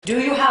Do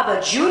you have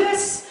a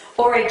Judas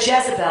or a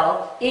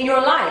Jezebel in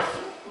your life?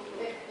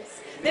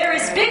 There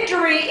is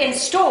victory in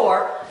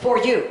store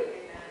for you.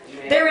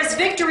 There is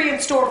victory in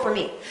store for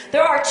me.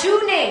 There are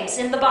two names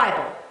in the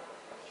Bible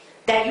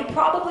that you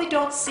probably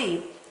don't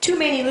see too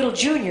many little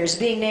juniors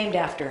being named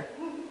after.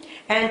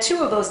 And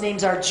two of those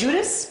names are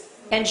Judas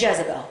and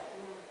Jezebel.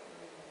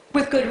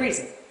 With good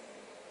reason.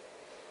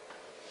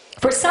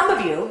 For some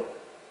of you,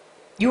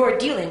 you are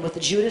dealing with a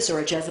Judas or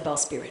a Jezebel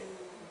spirit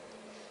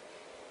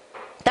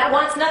that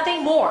wants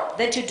nothing more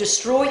than to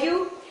destroy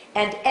you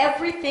and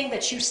everything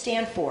that you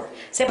stand for.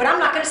 Say, but I'm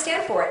not going to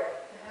stand for it.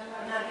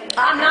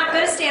 I'm not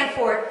going to stand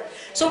for it.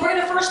 So we're going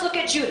to first look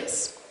at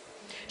Judas.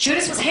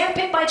 Judas was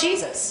handpicked by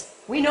Jesus.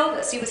 We know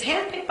this. He was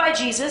handpicked by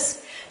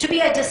Jesus to be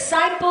a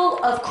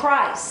disciple of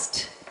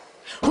Christ,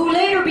 who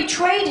later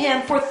betrayed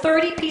him for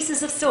 30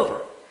 pieces of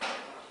silver.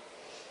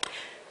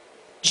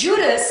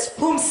 Judas,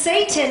 whom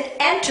Satan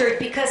entered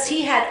because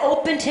he had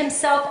opened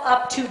himself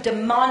up to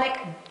demonic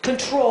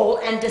control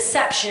and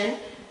deception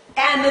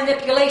and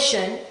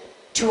manipulation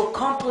to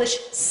accomplish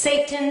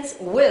Satan's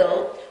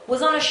will,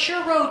 was on a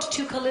sure road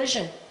to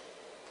collision.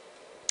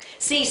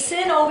 See,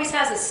 sin always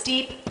has a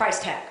steep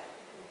price tag.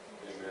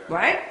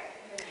 Right?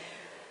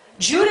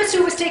 Judas,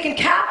 who was taken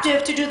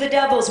captive to do the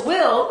devil's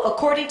will,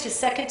 according to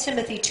 2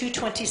 Timothy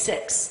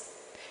 2:26.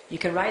 You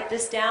can write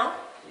this down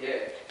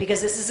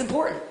because this is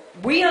important.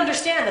 We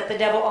understand that the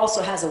devil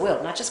also has a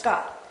will, not just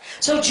God.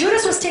 So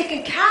Judas was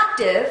taken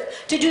captive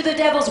to do the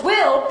devil's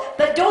will,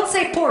 but don't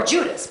say poor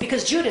Judas,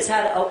 because Judas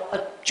had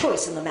a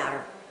choice in the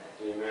matter.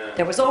 Amen.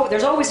 There's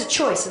always a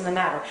choice in the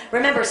matter.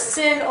 Remember,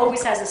 sin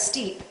always has a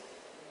steep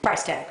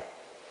price tag.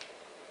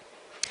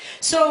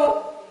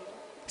 So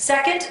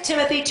 2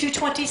 Timothy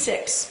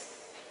 2:26.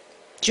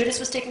 Judas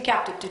was taken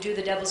captive to do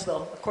the devil's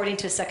will, according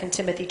to 2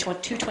 Timothy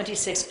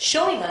 2:26,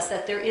 showing us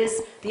that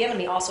the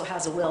enemy also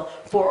has a will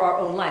for our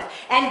own life.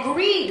 And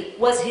greed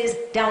was his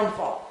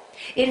downfall.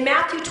 In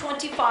Matthew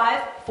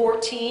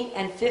 25:14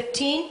 and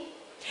 15,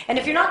 and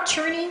if you're not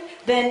turning,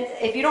 then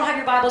if you don't have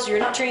your Bibles or you're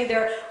not turning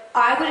there,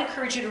 I would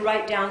encourage you to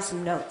write down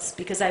some notes,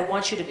 because I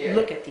want you to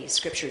look at these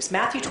scriptures.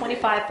 Matthew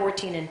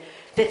 25:14 and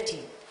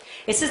 15.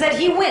 It says that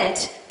he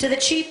went to the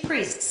chief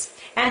priests,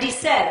 and he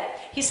said,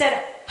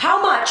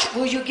 "How much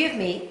will you give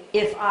me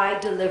if I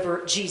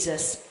deliver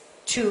Jesus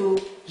to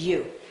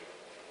you?"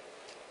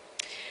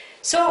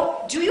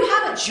 So, do you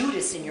have a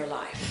Judas in your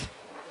life?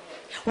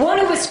 One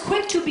who was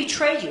quick to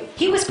betray you.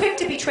 He was quick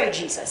to betray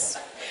Jesus.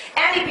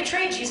 And he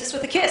betrayed Jesus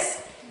with a kiss.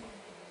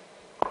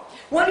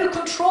 One who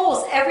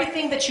controls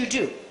everything that you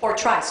do, or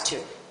tries to.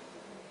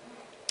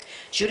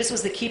 Judas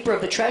was the keeper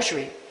of the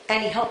treasury,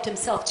 and he helped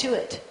himself to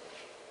it.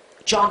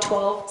 John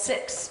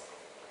 12:6.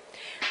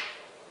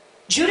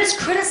 Judas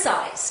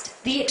criticized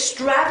the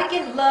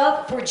extravagant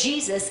love for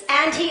Jesus,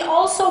 and he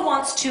also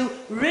wants to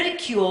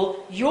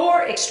ridicule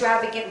your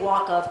extravagant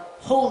walk of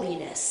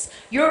holiness,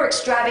 your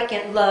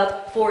extravagant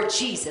love for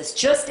Jesus,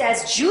 just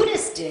as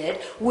Judas did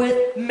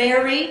with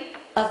Mary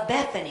of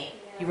Bethany.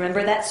 You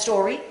remember that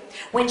story?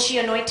 When she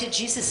anointed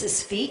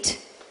Jesus' feet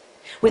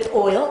with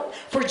oil?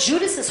 For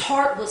Judas's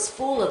heart was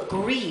full of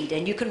greed,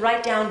 and you can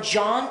write down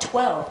John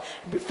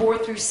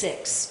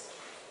 12:4-6.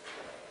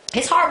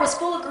 His heart was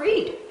full of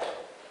greed.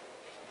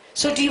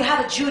 So do you have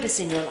a Judas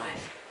in your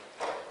life?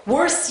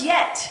 Worse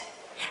yet,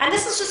 and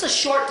this is just a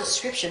short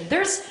description.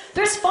 There's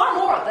far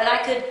more that I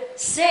could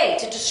say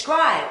to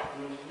describe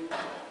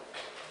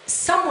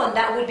someone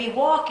that would be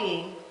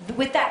walking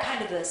with that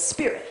kind of a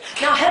spirit.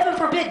 Now, heaven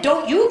forbid,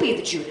 don't you be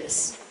the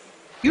Judas.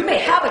 You may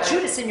have a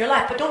Judas in your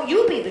life, but don't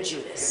you be the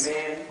Judas.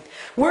 Amen.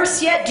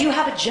 Worse yet, do you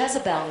have a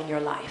Jezebel in your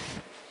life?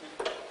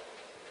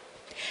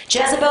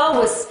 Jezebel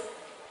was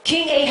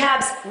King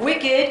Ahab's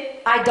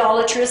wicked,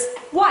 idolatrous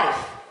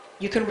wife.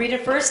 You can read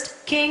it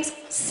 1 Kings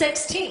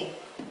 16.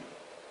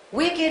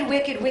 Wicked,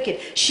 wicked, wicked.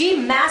 She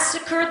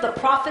massacred the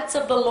prophets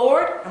of the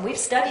Lord, and we've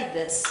studied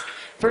this.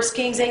 1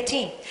 Kings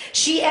 18.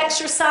 She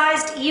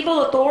exercised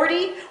evil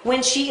authority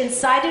when she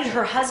incited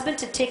her husband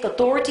to take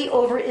authority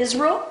over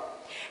Israel.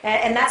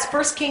 And that's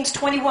 1 Kings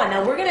 21.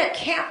 Now we're going to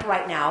camp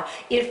right now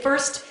in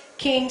 1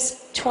 Kings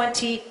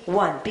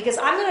 21, because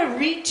I'm going to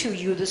read to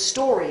you the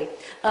story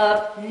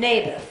of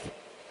Naboth.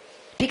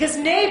 Because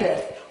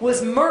Naboth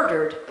was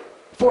murdered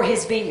for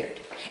his vineyard.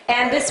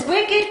 And this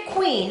wicked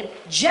queen,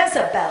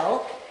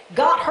 Jezebel,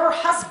 got her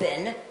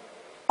husband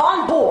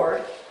on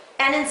board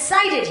and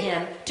incited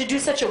him to do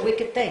such a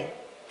wicked thing.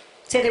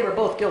 Say they were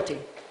both guilty.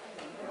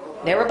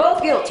 They were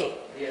both guilty.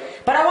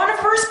 But I want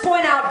to first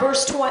point out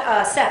verse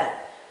 7.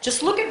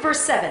 Just look at verse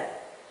 7.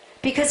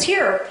 Because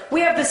here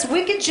we have this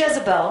wicked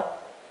Jezebel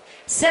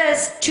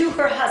says to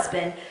her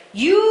husband,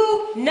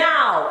 "You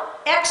now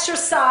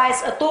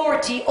exercise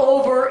authority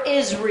over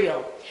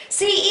Israel."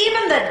 See,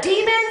 even the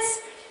demons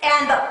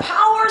and the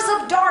powers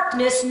of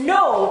darkness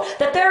know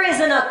that there is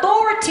an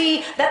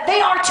authority that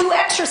they are to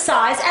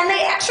exercise, and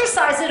they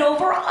exercise it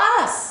over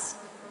us.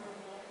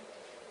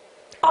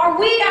 Are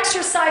we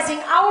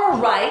exercising our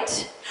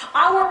right,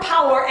 our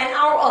power, and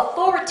our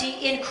authority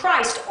in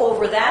Christ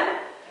over them?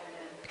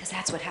 Because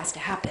that's what has to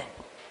happen.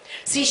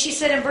 See, she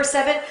said in verse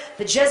 7,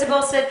 the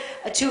Jezebel said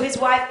to his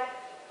wife,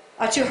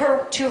 to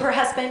her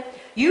husband,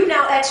 you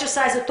now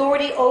exercise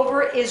authority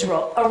over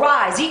Israel.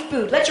 Arise, eat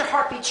food, let your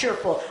heart be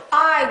cheerful.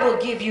 I will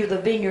give you the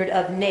vineyard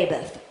of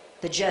Naboth,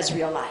 the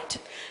Jezreelite.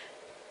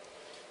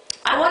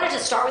 I wanted to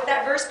start with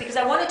that verse because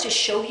I wanted to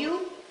show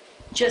you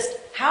just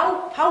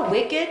how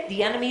wicked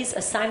the enemy's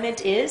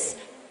assignment is,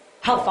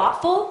 how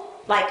thoughtful,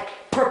 like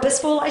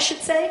purposeful, I should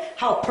say,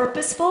 how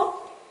purposeful,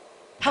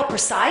 how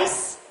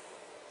precise,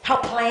 how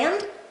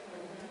planned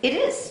it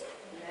is.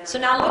 So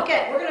now we're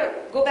going to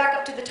go back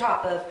up to the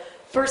top of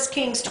 1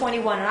 Kings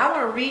 21, and I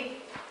want to read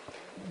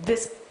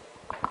this,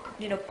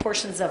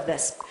 portions of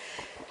this.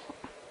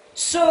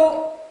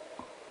 So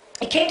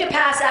it came to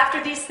pass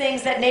after these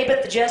things that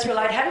Naboth the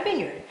Jezreelite had a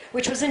vineyard,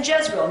 which was in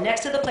Jezreel,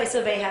 next to the place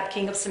of Ahab,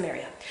 king of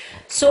Samaria.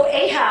 So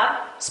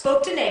Ahab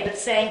spoke to Naboth,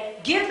 saying,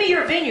 give me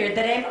your vineyard,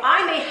 that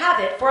I may have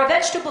it for a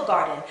vegetable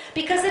garden,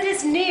 because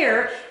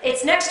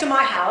it's next to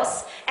my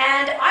house,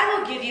 and I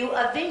will give you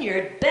a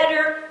vineyard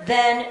better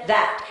than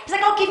that. He's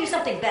like, I'll give you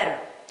something better.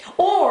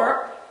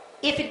 Or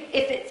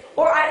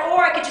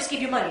I could just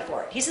give you money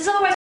for it. He says,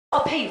 otherwise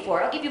I'll pay you for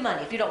it. I'll give you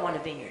money if you don't want a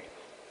vineyard.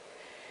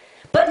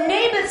 But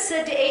Naboth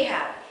said to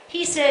Ahab,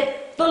 he said,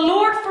 the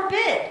Lord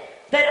forbid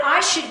that I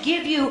should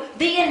give you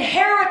the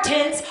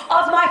inheritance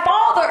of my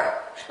father.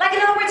 Like,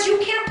 in other words, you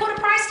can't put a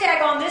price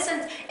tag on this,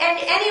 and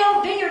any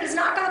old vineyard is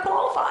not going to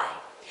qualify.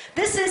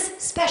 This is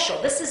special.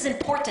 This is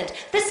important.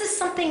 This is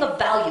something of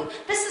value.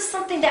 This is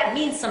something that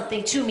means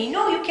something to me.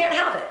 No, you can't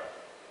have it.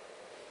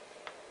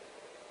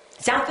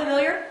 Sound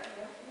familiar?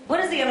 What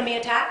does the enemy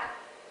attack?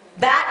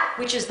 That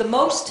which is the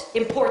most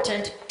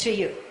important to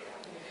you.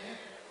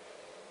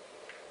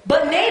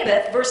 But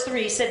Naboth, verse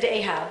 3, said to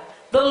Ahab,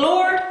 the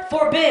Lord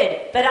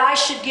forbid that I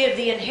should give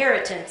the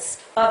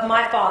inheritance of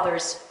my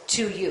fathers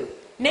to you.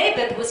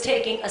 Naboth was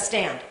taking a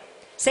stand.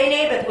 Say,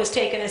 Naboth was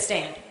taking a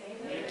stand.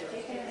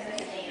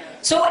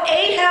 So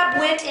Ahab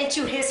went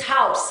into his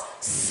house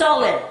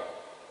sullen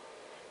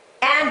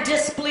and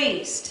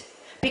displeased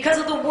because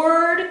of the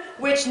word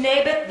which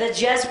Naboth the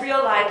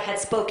Jezreelite had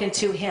spoken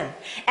to him.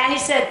 And he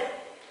said,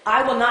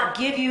 I will not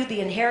give you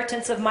the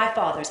inheritance of my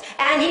fathers.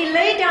 And he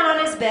lay down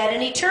on his bed,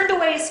 and he turned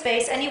away his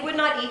face, and he would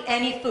not eat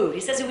any food.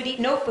 He says he would eat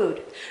no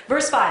food.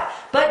 Verse 5,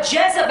 but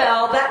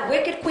Jezebel, that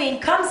wicked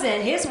queen, comes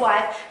in, his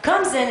wife,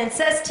 comes in and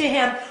says to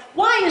him,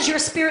 why is your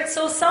spirit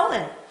so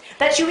sullen,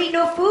 that you eat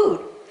no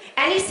food?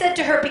 And he said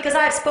to her, because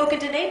I have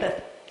spoken to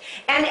Naboth.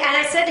 And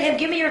I said to him,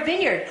 give me your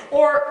vineyard,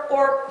 or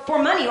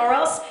for money, or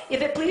else,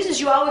 if it pleases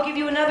you, I will give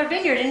you another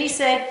vineyard. And he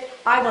said,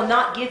 I will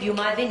not give you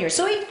my vineyard.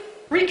 So he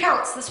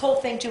recounts this whole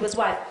thing to his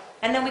wife.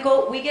 And then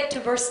we get to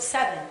verse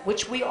 7,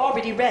 which we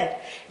already read.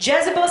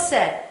 Jezebel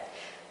said,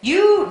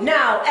 you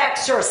now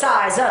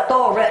exercise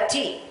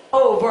authority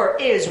over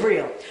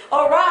Israel.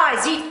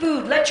 Arise, eat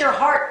food, let your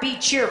heart be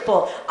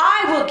cheerful.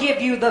 I will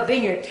give you the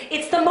vineyard.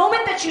 It's the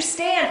moment that you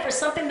stand for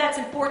something that's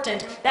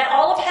important that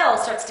all of hell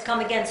starts to come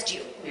against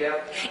you.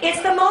 Yeah.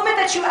 It's the moment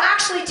that you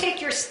actually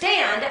take your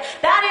stand.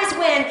 That is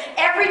when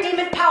every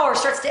demon power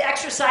starts to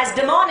exercise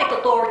demonic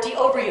authority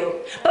over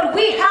you. But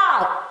we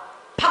have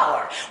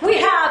power. We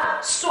have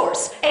a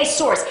source, and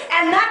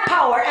that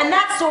power and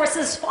that source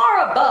is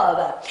far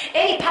above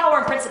any power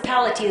and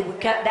principality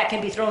that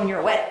can be thrown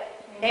your way.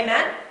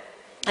 Amen?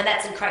 And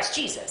that's in Christ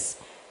Jesus.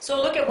 So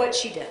look at what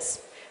she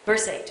does.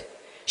 Verse 8.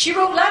 She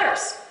wrote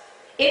letters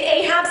in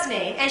Ahab's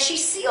name, and she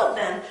sealed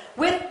them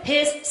with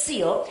his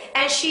seal,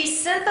 and she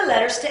sent the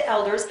letters to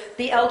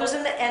the elders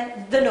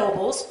and the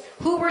nobles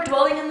who were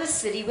dwelling in the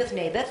city with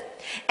Naboth.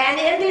 And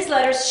in these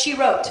letters she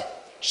wrote,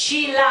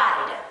 she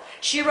lied.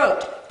 She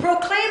wrote,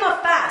 proclaim a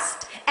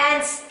fast,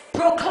 and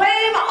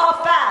proclaim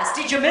a fast.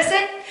 Did you miss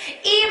it?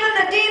 Even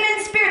the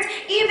demon spirits,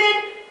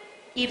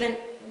 even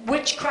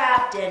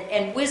witchcraft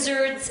and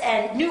wizards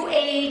and New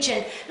Age.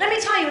 And let me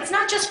tell you, it's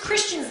not just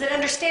Christians that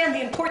understand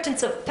the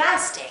importance of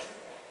fasting.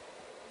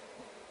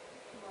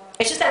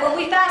 It's just that when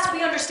we fast,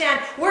 we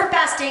understand we're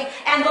fasting,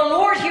 and the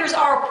Lord hears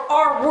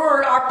our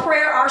word, our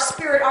prayer, our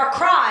spirit, our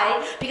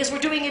cry, because we're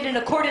doing it in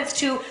accordance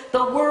to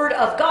the word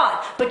of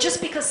God. But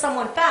just because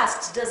someone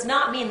fasts does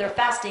not mean they're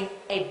fasting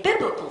a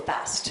biblical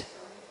fast.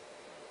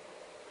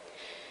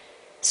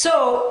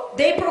 So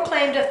they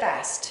proclaimed a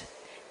fast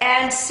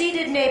and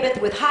seated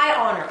Naboth with high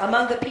honor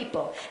among the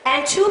people.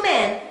 And 2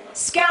 men,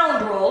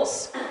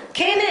 scoundrels,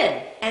 came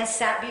in and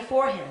sat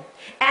before him.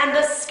 And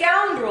the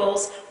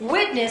scoundrels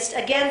witnessed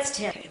against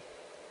him.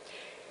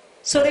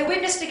 So they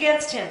witnessed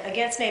against him,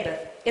 against Naboth,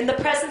 in the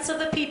presence of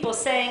the people,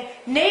 saying,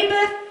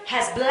 Naboth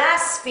has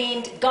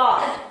blasphemed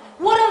God.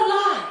 What a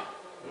lie!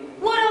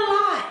 What a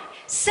lie!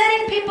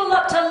 Setting people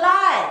up to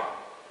lie.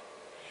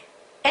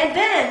 And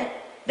then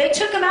they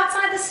took him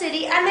outside the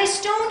city and they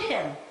stoned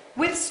him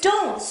with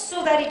stones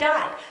so that he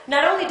died.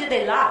 Not only did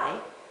they lie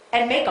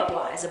and make up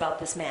lies about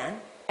this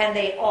man, and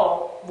they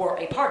all were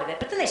a part of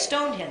it, but then they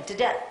stoned him to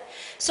death.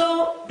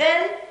 So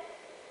then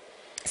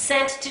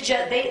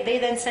they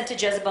then sent to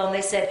Jezebel, and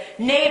they said,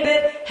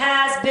 Naboth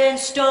has been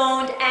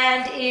stoned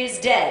and is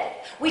dead.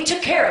 We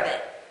took care of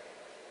it.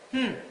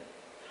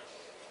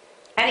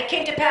 And it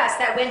came to pass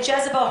that when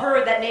Jezebel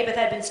heard that Naboth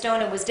had been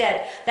stoned and was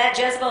dead, that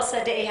Jezebel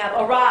said to Ahab,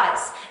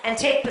 "Arise and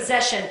take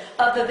possession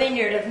of the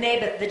vineyard of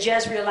Naboth the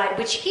Jezreelite,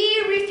 which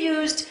he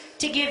refused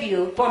to give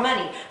you for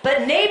money.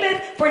 But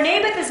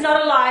Naboth is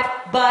not alive,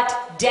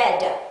 but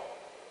dead."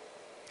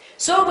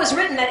 So it was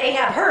written that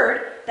Ahab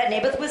heard that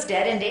Naboth was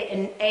dead,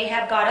 and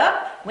Ahab got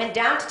up, went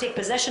down to take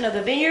possession of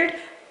the vineyard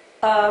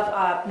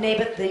of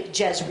Naboth the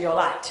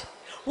Jezreelite.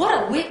 What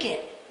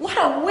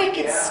a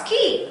wicked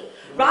scheme,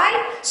 right?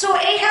 So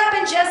Ahab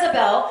and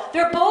Jezebel,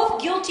 they're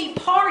both guilty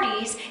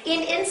parties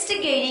in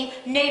instigating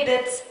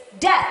Naboth's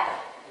death,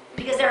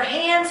 because their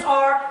hands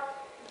are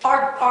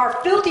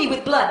filthy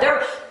with blood.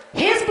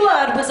 His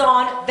blood was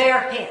on their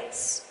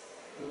hands.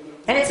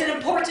 And it's an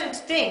important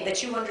thing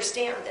that you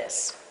understand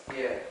this.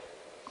 Yeah.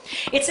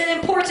 It's an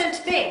important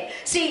thing.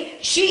 See,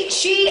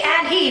 she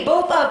and he,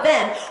 both of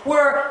them,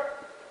 were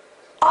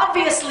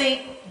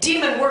obviously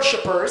demon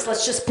worshipers,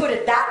 let's just put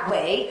it that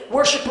way,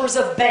 worshipers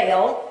of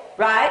Baal,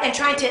 right?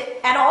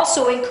 And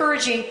also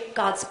encouraging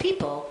God's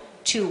people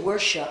to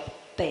worship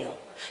Baal,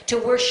 to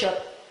worship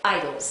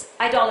idols,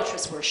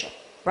 idolatrous worship,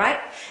 right?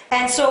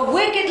 And so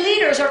wicked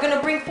leaders are going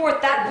to bring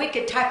forth that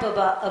wicked type of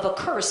a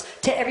curse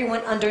to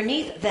everyone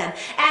underneath them.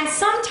 And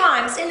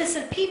sometimes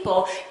innocent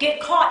people get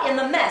caught in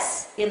the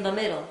mess in the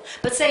middle.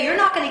 But say, you're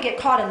not going to get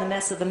caught in the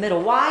mess of the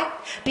middle. Why?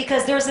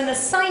 Because there's an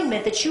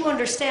assignment that you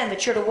understand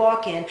that you're to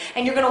walk in,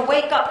 and you're going to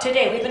wake up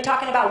today. We've been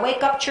talking about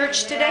wake up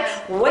church today.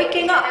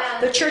 Waking up.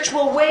 The church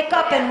will wake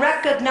up and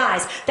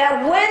recognize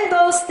that when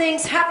those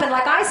things happen,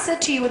 like I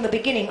said to you in the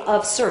beginning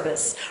of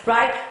service,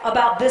 right,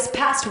 about this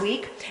past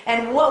week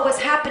and what was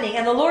happening,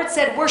 and the Lord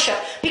said worship,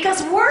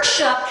 because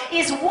worship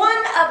is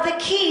one of the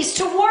keys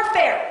to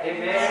warfare.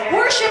 Amen.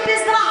 Worship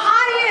is the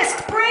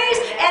highest praise,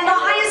 and the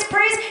highest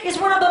praise is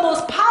one of the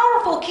most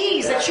powerful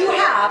keys that you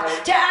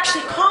have to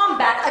actually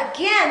combat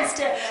against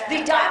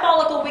the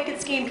diabolical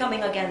wicked scheme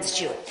coming against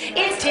you.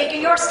 It's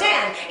taking your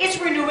stand. It's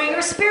renewing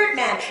your spirit,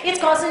 man. It's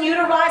causing you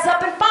to rise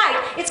up and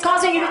fight. It's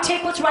causing you to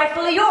take what's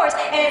rightfully yours,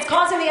 and it's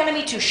causing the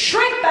enemy to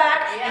shrink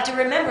back and to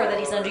remember that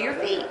he's under your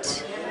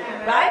feet.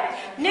 Right?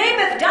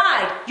 Naboth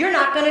died. You're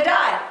not going to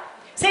die.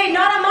 Say,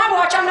 not on my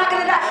watch, I'm not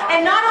going to die.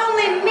 And not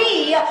only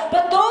me,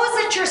 but those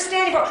that you're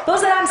standing for,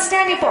 those that I'm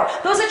standing for,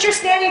 those that you're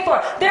standing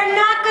for, they're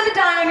not going to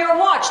die on your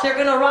watch. They're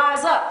going to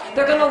rise up.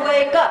 They're going to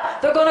wake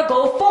up. They're going to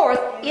go forth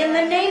in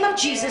the name of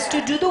Jesus to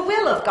do the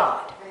will of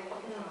God.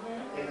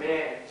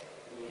 Amen.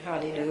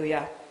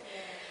 Hallelujah.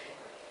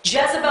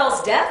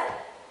 Jezebel's death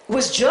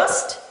was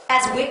just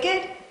as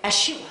wicked as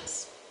she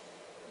was.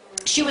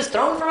 She was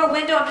thrown from a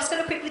window. I'm just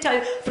going to quickly tell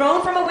you.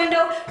 Thrown from a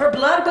window. Her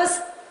blood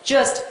was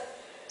just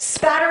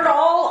spattered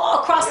all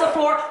across the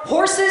floor.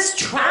 Horses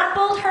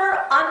trampled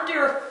her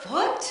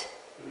underfoot.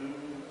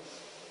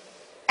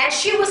 And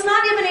she was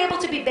not even able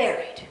to be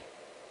buried.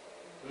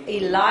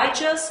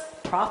 Elijah's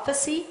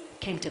prophecy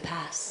came to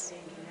pass.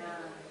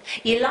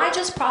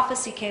 Elijah's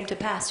prophecy came to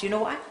pass. You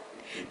know why?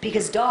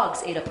 Because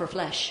dogs ate up her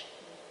flesh.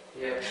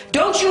 Yeah.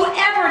 Don't you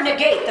ever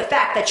negate the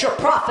fact that your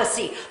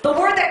prophecy, the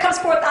word that comes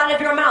forth out of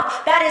your mouth,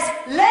 that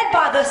is led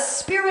by the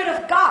Spirit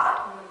of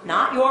God,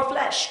 not your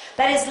flesh,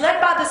 that is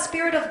led by the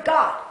Spirit of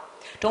God.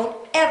 Don't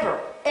ever,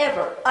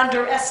 ever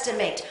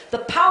underestimate the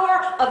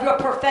power of your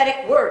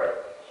prophetic word.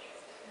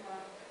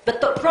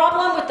 But the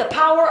problem with the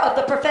power of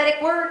the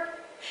prophetic word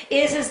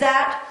is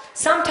that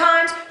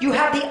sometimes you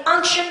have the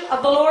unction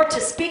of the Lord to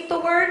speak the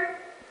word,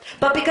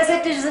 but because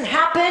it doesn't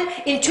happen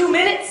in 2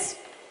 minutes,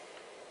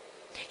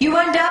 you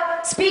end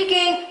up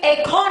speaking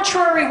a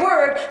contrary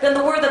word than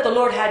the word that the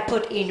Lord had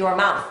put in your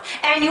mouth.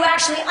 And you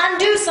actually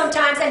undo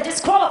sometimes and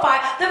disqualify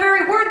the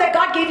very word that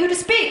God gave you to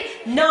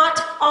speak. Not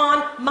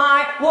on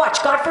my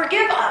watch. God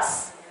forgive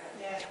us.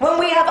 When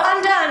we have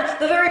undone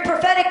the very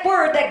prophetic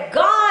word that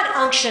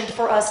God unctioned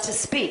for us to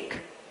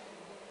speak.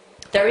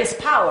 There is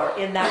power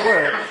in that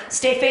word.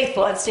 Stay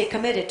faithful and stay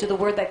committed to the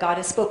word that God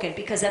has spoken,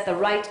 because at the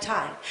right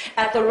time,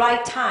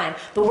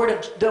 the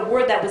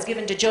word that was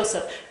given to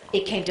Joseph,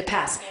 it came to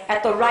pass.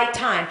 At the right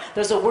time,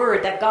 there's a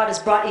word that God has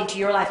brought into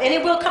your life, and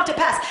it will come to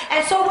pass.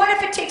 And so what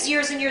if it takes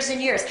years and years and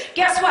years?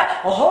 Guess what?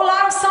 A whole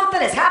lot of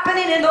something is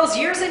happening in those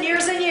years and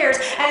years and years,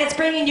 and it's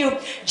bringing you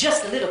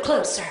just a little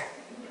closer.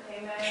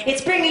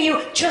 It's bringing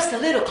you just a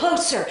little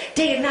closer,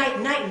 day and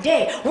night and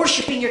day,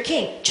 worshiping your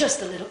King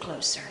just a little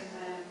closer.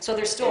 So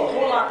there's still a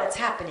whole lot that's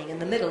happening in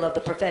the middle of the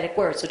prophetic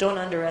word. So don't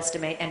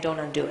underestimate and don't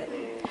undo it.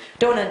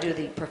 Don't undo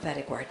the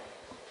prophetic word.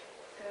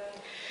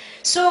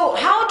 So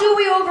how do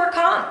we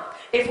overcome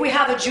if we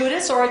have a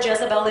Judas or a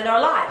Jezebel in our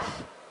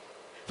life?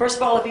 First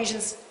of all,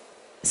 Ephesians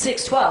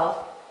 6:12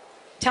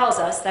 tells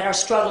us that our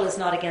struggle is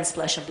not against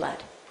flesh and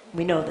blood.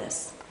 We know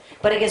this.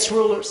 But against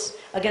rulers,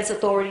 against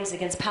authorities,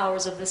 against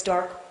powers of this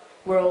dark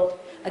world,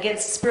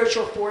 against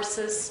spiritual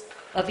forces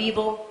of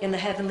evil in the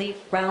heavenly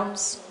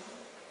realms.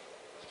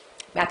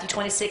 Matthew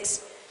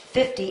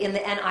 26:50 in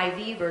the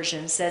NIV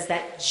version says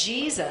that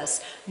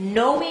Jesus,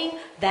 knowing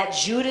that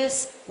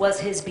Judas was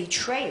his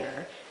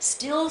betrayer,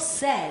 still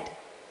said,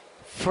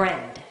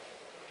 "Friend,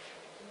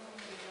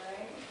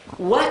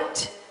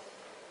 what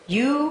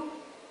you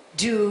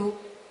do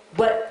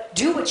But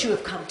do what you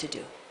have come to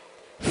do.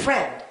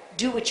 Friend,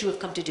 do what you have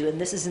come to do. And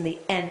this is in the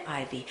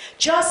NIV.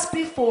 Just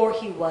before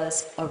he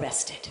was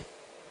arrested.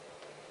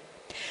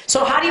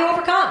 So how do you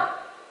overcome?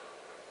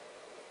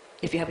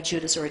 If you have a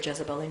Judas or a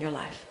Jezebel in your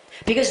life.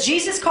 Because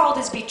Jesus called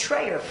his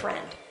betrayer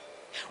friend.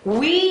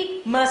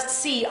 We must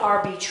see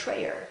our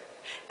betrayer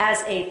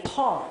as a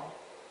pawn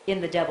in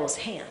the devil's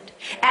hand.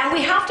 And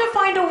we have to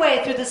find a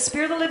way through the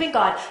Spirit of the living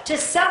God to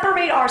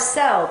separate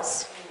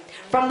ourselves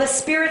from the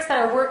spirits that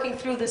are working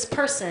through this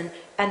person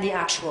and the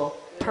actual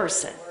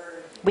person.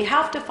 We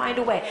have to find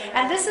a way.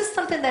 And this is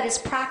something that is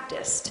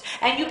practiced.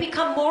 And you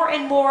become more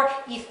and more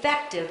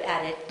effective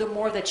at it the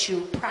more that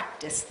you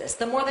practice this,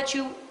 the more that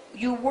you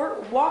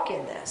walk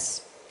in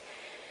this.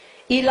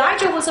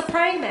 Elijah was a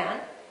praying man.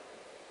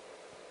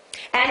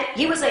 And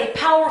he was a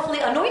powerfully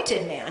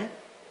anointed man.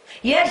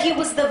 Yet he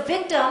was the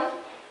victim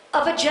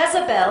of a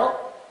Jezebel's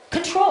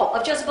control.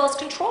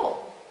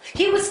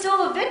 He was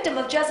still a victim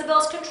of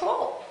Jezebel's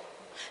control.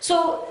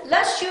 So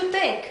lest you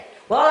think,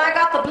 well, I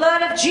got the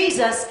blood of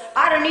Jesus,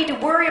 I don't need to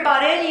worry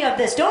about any of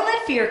this. Don't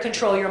let fear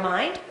control your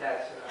mind.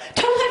 That's right.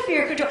 Don't let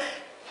fear control.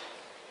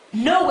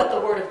 Know what the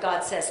Word of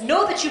God says.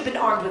 Know that you've been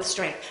armed with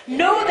strength.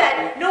 Know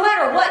that no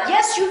matter what,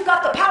 yes, you've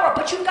got the power,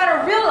 but you've got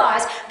to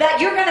realize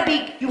that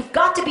you've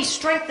got to be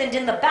strengthened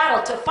in the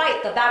battle to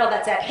fight the battle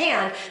that's at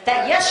hand.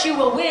 That yes, you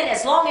will win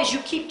as long as you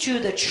keep to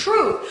the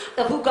truth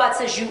of who God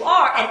says you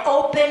are and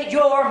open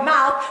your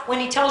mouth when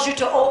He tells you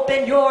to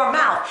open your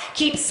mouth.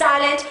 Keep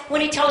silent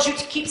when He tells you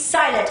to keep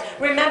silent.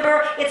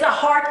 Remember, it's a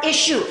heart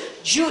issue.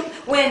 Judas,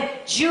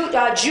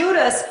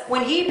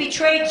 when he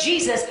betrayed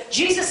Jesus,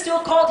 Jesus still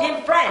called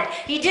him friend.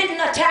 He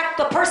didn't attack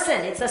the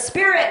person. It's a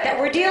spirit that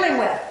we're dealing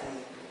with.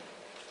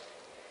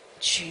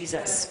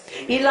 Jesus.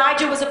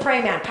 Elijah was a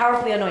praying man,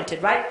 powerfully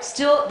anointed, right?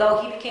 Still,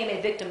 though, he became a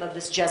victim of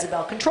this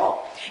Jezebel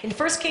control. In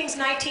 1 Kings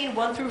 19,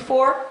 1 through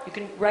 4, you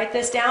can write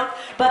this down.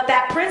 But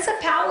that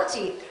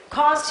principality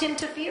caused him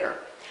to fear.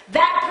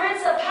 That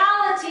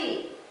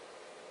principality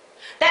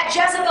that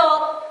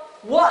Jezebel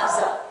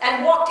was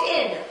and walked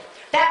in.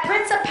 That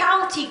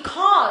principality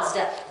caused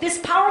this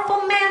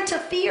powerful man to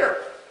fear.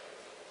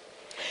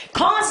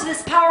 Caused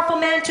this powerful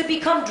man to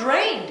become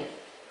drained.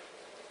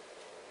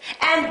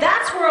 And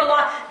that's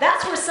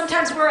where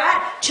sometimes we're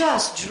at,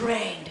 just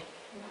drained.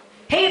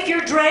 Hey, if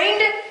you're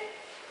drained,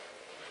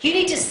 you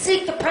need to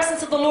seek the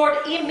presence of the Lord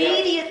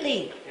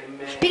immediately.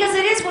 Amen. Because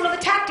it is one of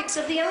the tactics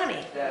of the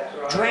enemy. That's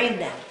right. Drain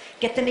them.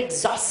 Get them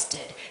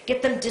exhausted.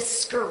 Get them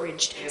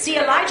discouraged. See,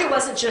 Elijah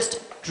wasn't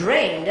just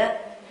drained.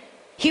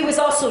 He was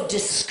also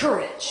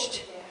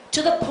discouraged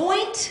to the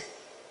point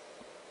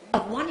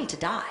of wanting to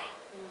die.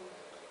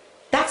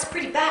 That's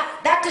pretty bad.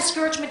 That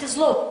discouragement is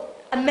low.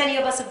 And many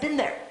of us have been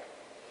there.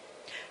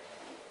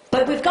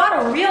 But we've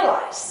got to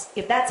realize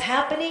if that's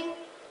happening,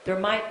 there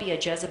might be a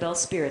Jezebel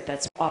spirit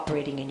that's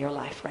operating in your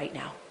life right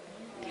now.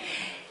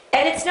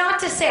 And it's not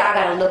to say I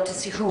got to look to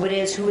see who it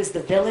is, who is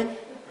the villain.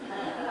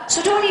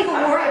 So don't even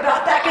worry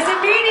about that, because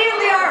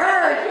immediately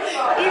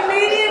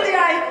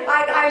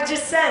I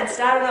just sensed,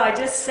 I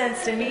just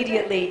sensed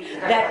immediately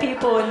that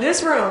people in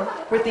this room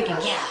were thinking,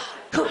 yeah,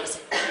 who is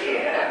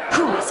it?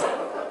 Who is it?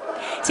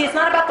 See, it's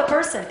not about the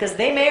person, because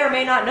they may or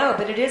may not know,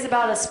 but it is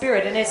about a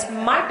spirit, and it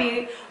might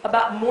be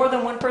about more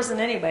than one person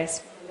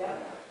anyways.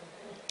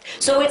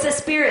 So it's a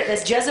spirit,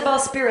 this Jezebel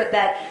spirit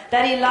that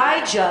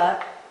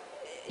Elijah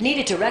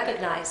needed to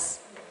recognize.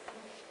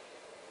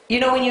 You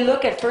know, when you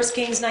look at 1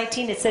 Kings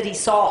 19, it said he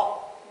saw.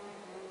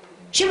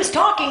 She was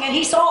talking and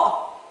he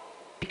saw.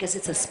 Because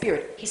it's a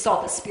spirit. He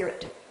saw the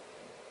spirit.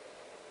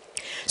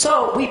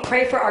 So we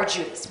pray for our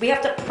Judas. We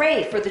have to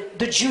pray for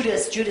the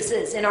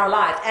Judases in our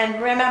life.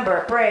 And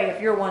remember, pray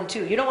if you're one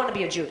too. You don't want to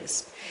be a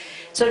Judas.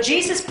 So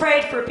Jesus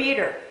prayed for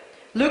Peter.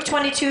 Luke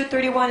 22,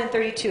 31 and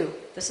 32.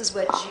 This is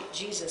what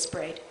Jesus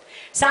prayed.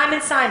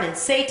 Simon, Simon,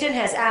 Satan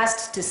has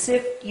asked to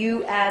sift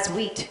you as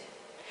wheat.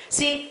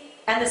 See?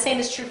 And the same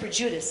is true for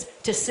Judas,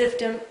 to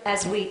sift him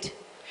as wheat.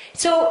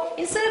 So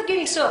instead of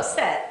getting so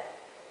upset,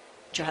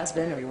 your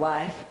husband or your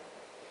wife,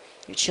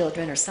 your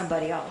children or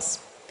somebody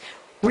else,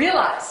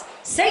 realize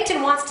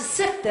Satan wants to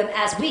sift them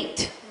as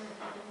wheat.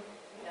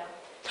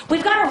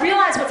 We've got to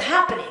realize what's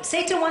happening.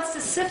 Satan wants to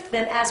sift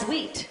them as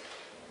wheat.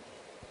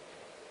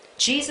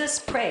 Jesus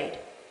prayed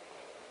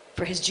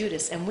for his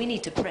Judas, and we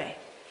need to pray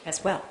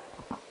as well.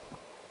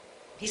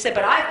 He said,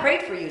 but I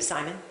prayed for you,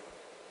 Simon.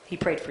 He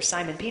prayed for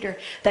Simon Peter,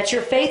 that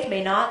your faith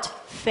may not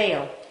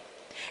fail.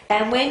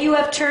 And when you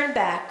have turned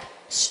back,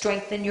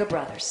 strengthen your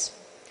brothers.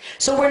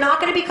 So we're not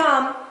going to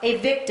become a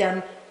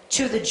victim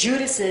to the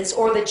Judases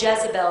or the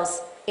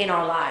Jezebels in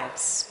our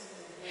lives.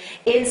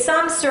 In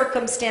some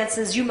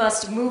circumstances, you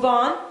must move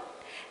on,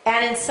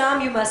 and in some,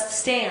 you must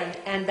stand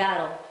and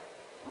battle.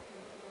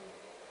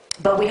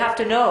 But we have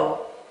to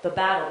know the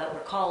battle that we're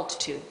called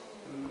to.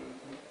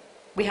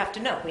 We have to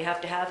know. We have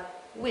to have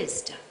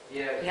wisdom.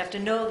 Yes. We have to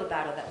know the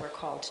battle that we're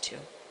called to.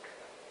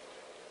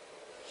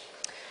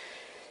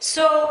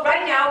 So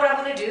right now what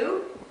I'm going to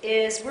do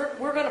is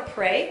we're going to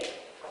pray.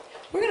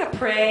 We're going to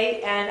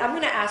pray, and I'm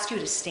going to ask you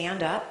to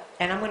stand up,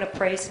 and I'm going to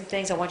pray some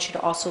things. I want you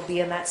to also be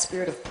in that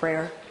spirit of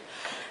prayer.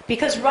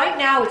 Because right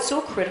now it's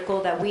so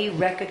critical that we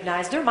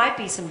recognize there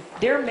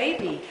may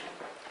be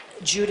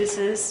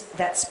Judas's,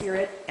 that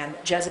spirit, and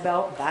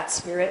Jezebel, that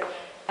spirit,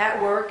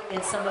 at work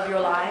in some of your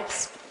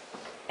lives.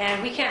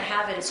 And we can't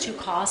have it. It's too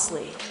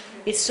costly.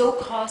 It's so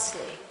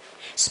costly.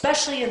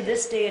 Especially in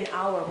this day and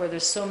hour where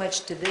there's so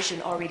much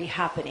division already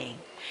happening.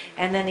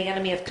 And then the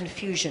enemy of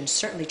confusion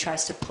certainly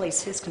tries to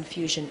place his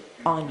confusion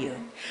on you.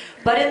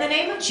 But in the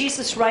name of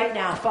Jesus right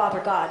now,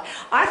 Father God,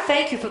 I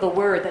thank you for the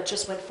word that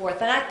just went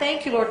forth. And I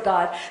thank you, Lord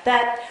God,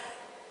 that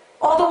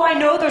although I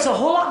know there's a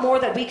whole lot more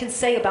that we can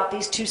say about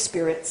these two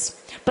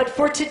spirits, but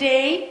for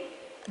today,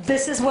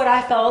 this is what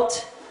I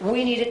felt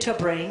we needed to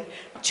bring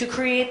to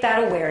create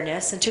that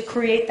awareness and to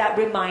create that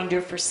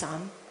reminder for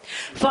some.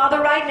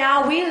 Father, right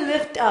now we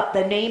lift up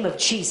the name of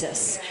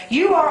Jesus.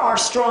 You are our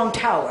strong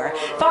tower.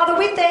 Father,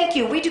 we thank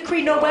you. We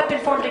decree no weapon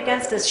formed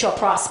against us shall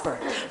prosper.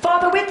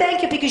 Father, we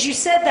thank you because you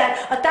said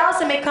that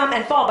 1,000 may come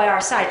and fall by our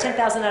side,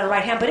 10,000 at our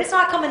right hand, but it's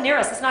not coming near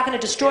us. It's not going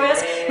to destroy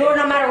us, Lord,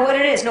 no matter what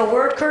it is. No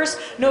word curse,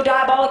 no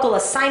diabolical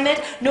assignment,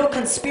 no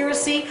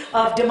conspiracy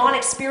of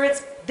demonic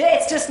spirits.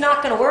 It's just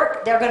not going to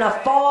work. They're going to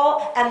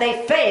fall and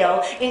they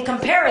fail in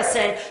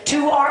comparison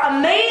to our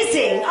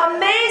amazing,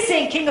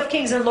 amazing King of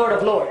Kings and Lord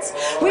of Lords.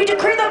 We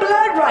decree the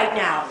blood right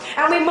now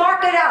and we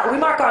mark it out. We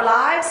mark our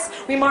lives.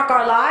 We mark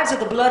our lives with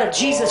the blood of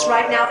Jesus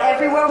right now.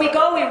 Everywhere we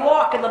go, we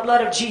walk in the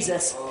blood of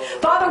Jesus.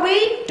 Father,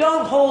 we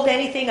don't hold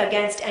anything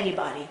against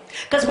anybody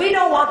because we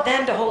don't want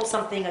them to hold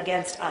something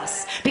against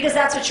us, because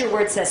that's what your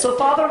word says. So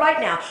Father, right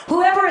now,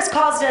 whoever has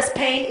caused us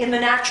pain in the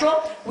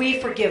natural, we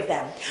forgive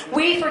them.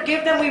 We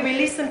forgive them. We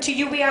release them to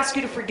you. We ask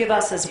you to forgive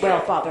us as well,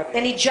 Father.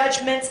 Any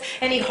judgments,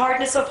 any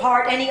hardness of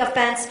heart, any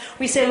offense,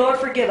 we say, Lord,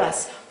 forgive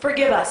us.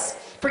 Forgive us.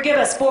 Forgive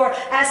us. For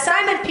as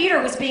Simon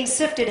Peter was being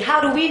sifted,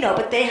 how do we know?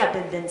 But they have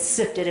been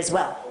sifted as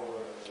well.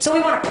 So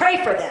we want to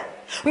pray for them.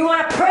 We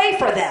want to pray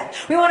for them.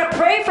 We want to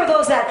pray for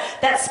those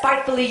that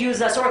spitefully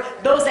use us, or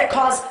those that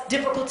cause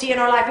difficulty in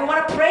our life. We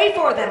want to pray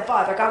for them,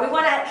 Father God. We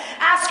want to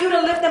ask you to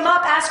lift them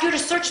up, ask you to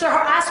search their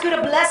heart, ask you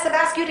to bless them,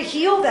 ask you to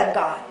heal them,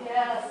 God.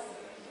 Yes.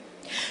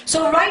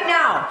 So right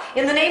now,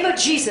 in the name of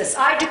Jesus,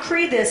 I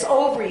decree this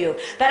over you,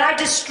 that I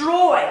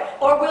destroy,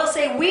 or we'll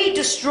say we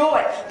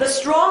destroy, the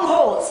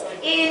strongholds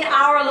in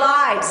our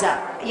lives.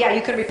 Yeah,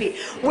 you can repeat.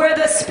 Where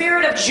the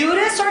spirit of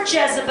Judas or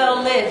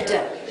Jezebel lived.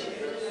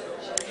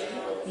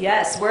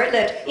 Yes, where it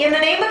lived. In the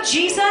name of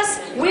Jesus,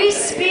 we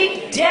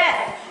speak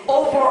death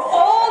over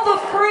all the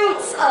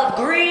fruits of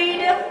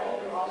greed.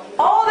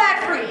 All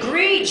that fruit,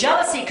 greed,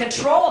 jealousy,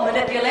 control,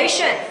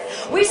 manipulation.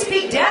 We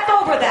speak death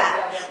over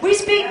that. We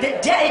speak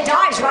that it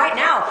dies right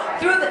now.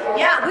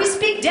 We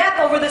speak death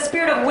over the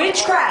spirit of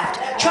witchcraft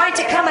trying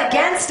to come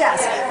against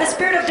us. The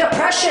spirit of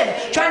depression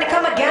trying to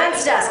come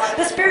against us.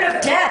 The spirit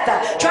of death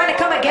trying to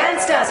come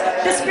against us.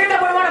 The spirit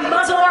that we want to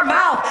muzzle our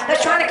mouth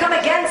that's trying to come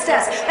against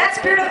us. That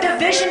spirit of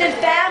division in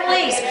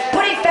families,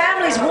 putting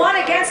families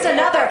one against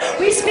another.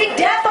 We speak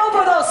death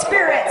over those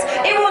spirits.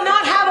 It will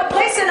not have a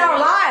place in our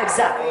lives.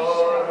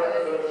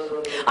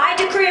 I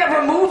decree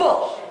a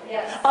removal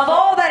of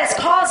all that has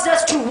caused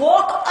us to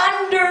walk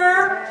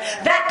under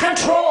that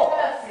control.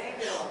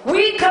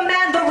 We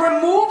command the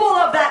removal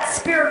of that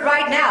spirit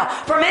right now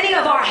from any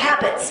of our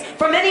habits,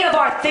 from any of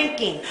our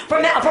thinking,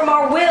 from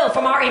our will,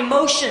 from our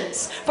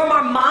emotions, from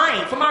our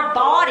mind, from our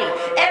body,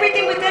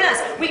 everything within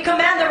us. We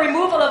command the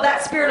removal of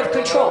that spirit of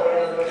control.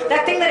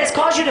 That thing that has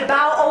caused you to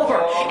bow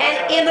over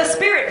and in the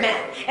spirit, man,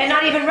 and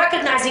not even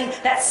recognizing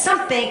that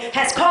something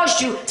has caused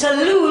you to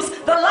lose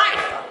the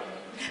life.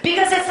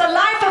 Because it's the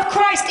life of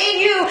Christ in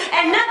you,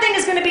 and nothing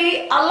is going to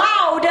be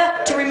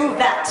allowed to remove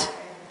that.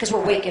 Because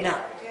we're waking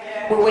up.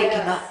 We're waking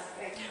up.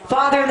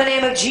 Father, in the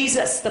name of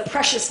Jesus, the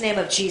precious name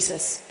of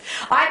Jesus,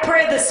 I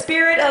pray the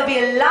spirit of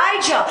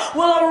Elijah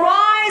will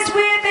arise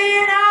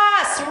within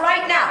us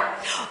right now.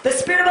 The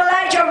spirit of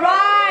Elijah,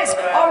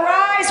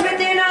 arise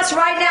within us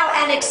right now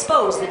and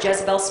expose the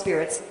Jezebel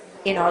spirits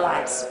in our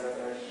lives.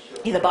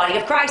 In the body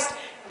of Christ,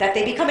 that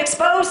they become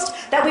exposed,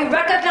 that we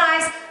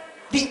recognize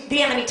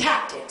the enemy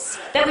tactics,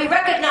 that we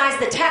recognize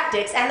the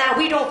tactics, and that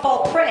we don't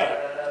fall prey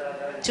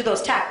to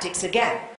those tactics again.